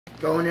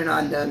Going in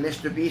on the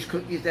Mr. Beast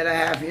cookies that I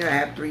have here. I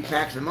have 3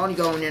 packs. I'm only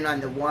going in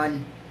on the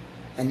one,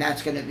 and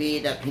that's going to be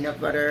the peanut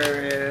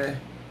butter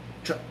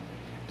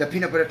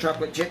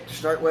chocolate chip to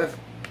start with,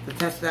 to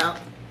test out.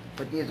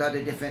 But these are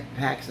the different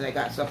packs that I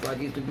got so far.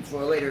 These will be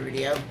for a later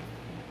video.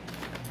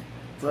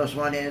 First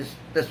one is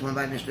this one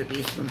by Mr.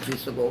 Beast from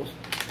Feastables.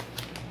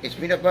 It's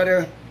peanut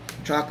butter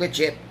chocolate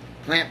chip,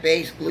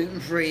 plant-based,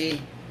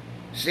 gluten-free,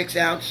 6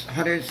 ounce,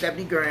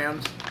 170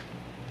 grams.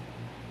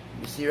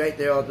 You see right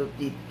there all the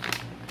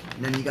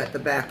and then you got the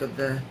back of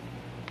it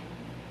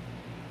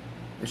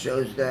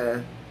shows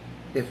the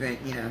different,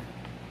 you know,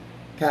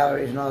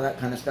 calories and all that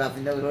kind of stuff,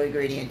 and the little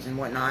ingredients and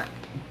whatnot.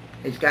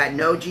 It's got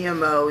no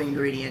GMO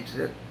ingredients.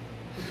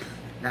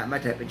 Not my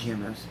type of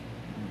GMOs.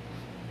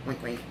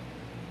 Wink, wink.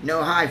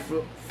 No high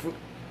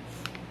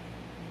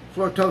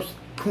fructose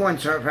corn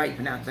syrup, how you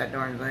pronounce that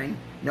darn thing.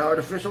 No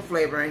artificial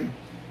flavoring.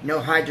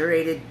 No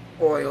hydrated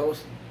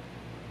oils.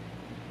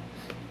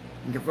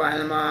 You can find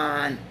them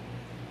on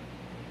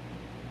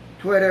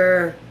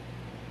Twitter,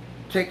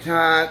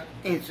 TikTok,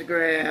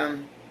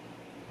 Instagram.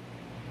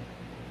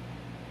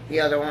 The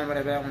other one,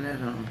 whatever that one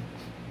is.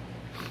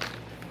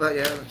 But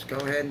yeah, let's go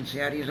ahead and see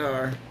how these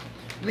are.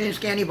 I mean, these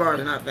candy bars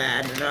are not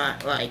bad. They're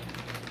not like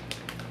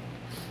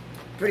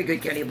pretty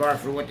good candy bar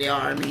for what they are.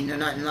 I mean, they're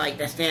nothing like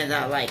that stands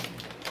out like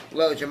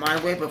blows your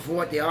mind away, but for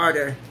what they are,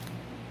 they're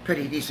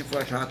pretty decent for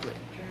a chocolate.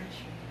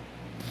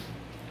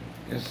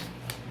 Because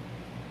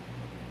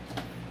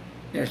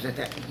there's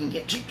that you can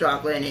get cheap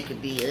chocolate and it could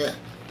be ugh.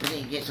 You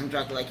can get some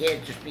chocolate like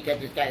this just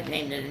because it's got its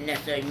name doesn't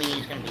necessarily mean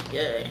it's going to be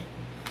good.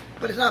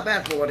 But it's not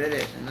bad for what it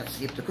is. And let's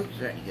see if the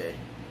cookies are any good.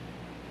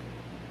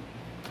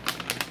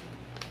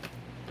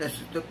 This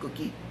is the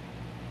cookie.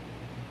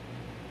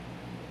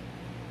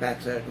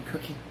 Backside of the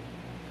cookie.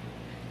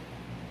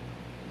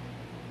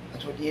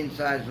 That's what the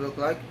insides look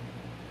like.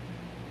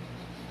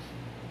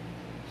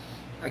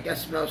 I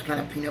guess it smells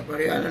kind of peanut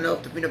buttery. I don't know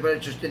if the peanut butter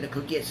is just in the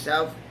cookie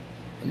itself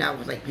and not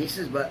with like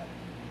pieces, but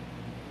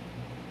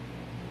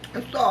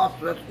it's soft,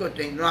 so that's a good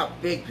thing.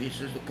 Not big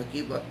pieces of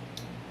cookie, but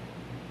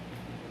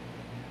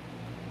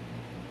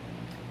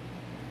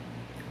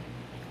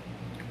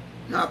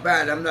not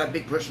bad. I'm not a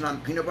big person on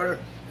peanut butter.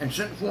 In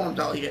certain forms,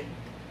 I'll eat it.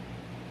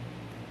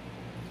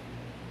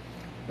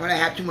 When I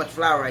have too much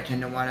flour, I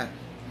tend to want to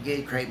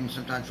get cravings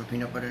sometimes for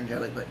peanut butter and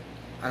jelly, but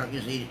I don't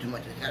usually eat it too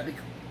much. It's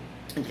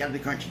gotta be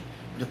crunchy.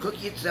 The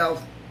cookie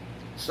itself,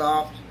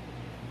 soft.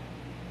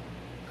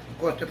 Of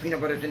course, the peanut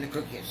butter's in the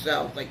cookie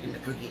itself, like in the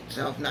cookie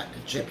itself, not the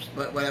chips,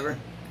 but whatever.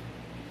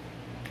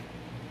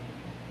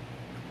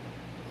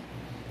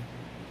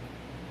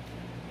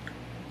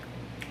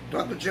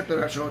 Chocolate chip, they're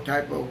not sure what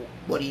type of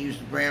what he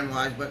used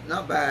brand-wise, but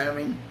not bad. I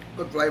mean,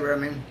 good flavor. I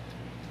mean,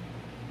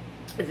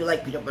 if you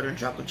like peanut butter and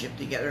chocolate chip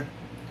together,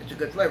 it's a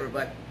good flavor,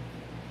 but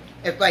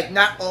it's like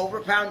not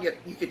overpounded.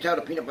 You can tell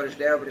the peanut butter's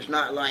there, but it's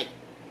not like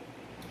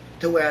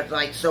to where it's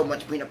like so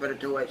much peanut butter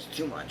to where it's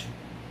too much.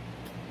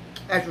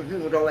 As for people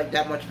who don't like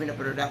that much peanut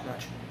butter that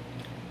much.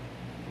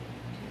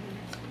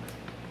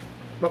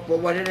 But for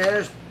what it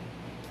is,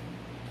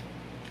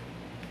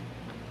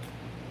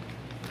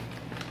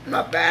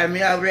 not bad. I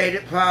mean, I rate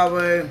it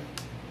probably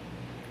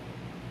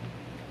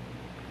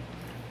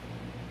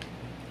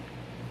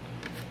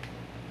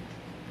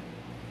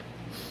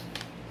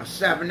a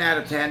 7 out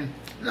of 10.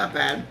 Not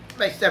bad.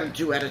 Like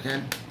 7.2 out of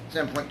 10.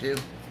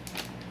 7.2.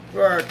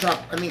 For a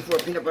for a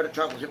peanut butter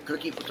chocolate chip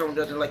cookie, for someone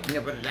who doesn't like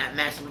peanut butter that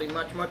massively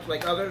much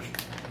like others.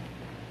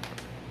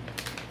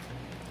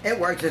 It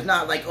works. It's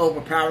not like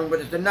overpowering,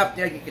 but it's enough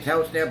there. You can tell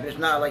it's there, but it's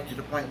not like to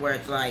the point where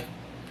it's like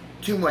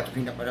too much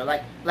peanut butter.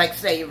 Like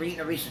say you're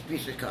eating a Reese's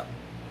Pieces cup.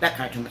 That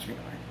kind of too much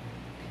peanut butter.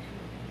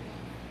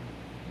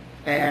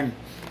 And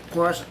of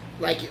course,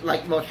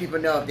 like most people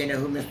know, if they know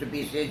who Mr.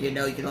 Beast is, you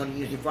know you can only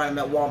usually find him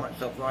at Walmart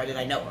so far that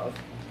I know of.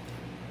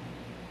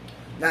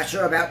 Not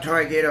sure about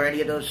Target or any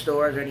of those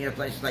stores or any other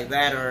places like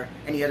that or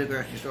any other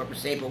grocery store per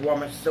se, but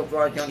Walmart so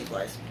far is the only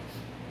place.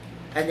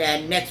 And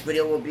then next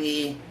video will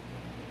be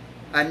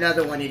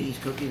another one of these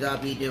cookies I'll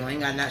be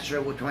doing. I'm not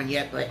sure which one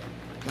yet, but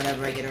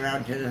whenever I get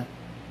around to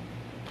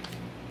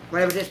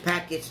whenever this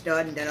pack gets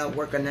done, then I'll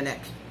work on the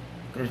next.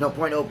 There's no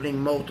point opening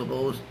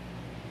multiples.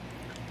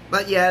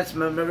 But yeah, it's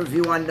my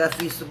review on the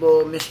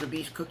Feastable Mr.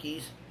 Beast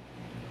cookies.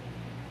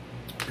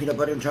 Peanut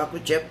butter and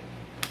chocolate chip.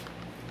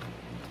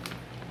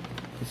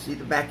 You see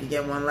the back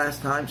again one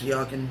last time so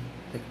y'all can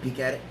take a peek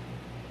at it.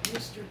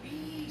 Mr.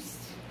 Beast.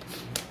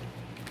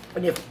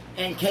 And if,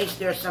 in case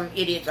there's some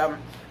idiots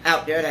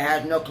out there that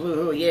has no clue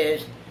who he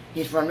is,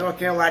 he's from North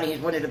Carolina. He's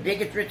one of the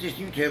biggest, richest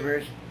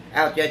YouTubers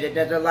out there that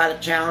does a lot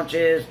of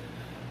challenges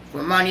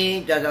for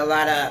money, does a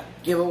lot of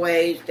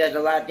giveaways, does a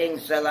lot of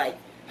things to like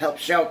help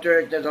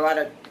shelters, does a lot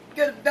of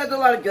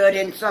good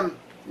and some,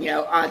 you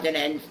know, odds and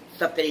ends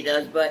stuff that he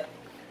does. But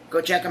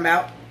go check him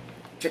out.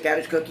 Check out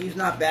his cookies.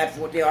 Not bad for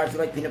what they are if you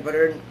like peanut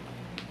butter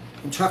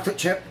and chocolate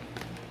chip.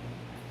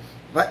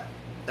 But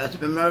that's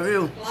been my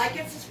review. Like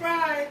and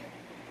subscribe.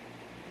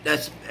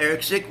 That's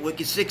Eric Sick,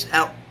 Wicked 6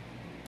 out.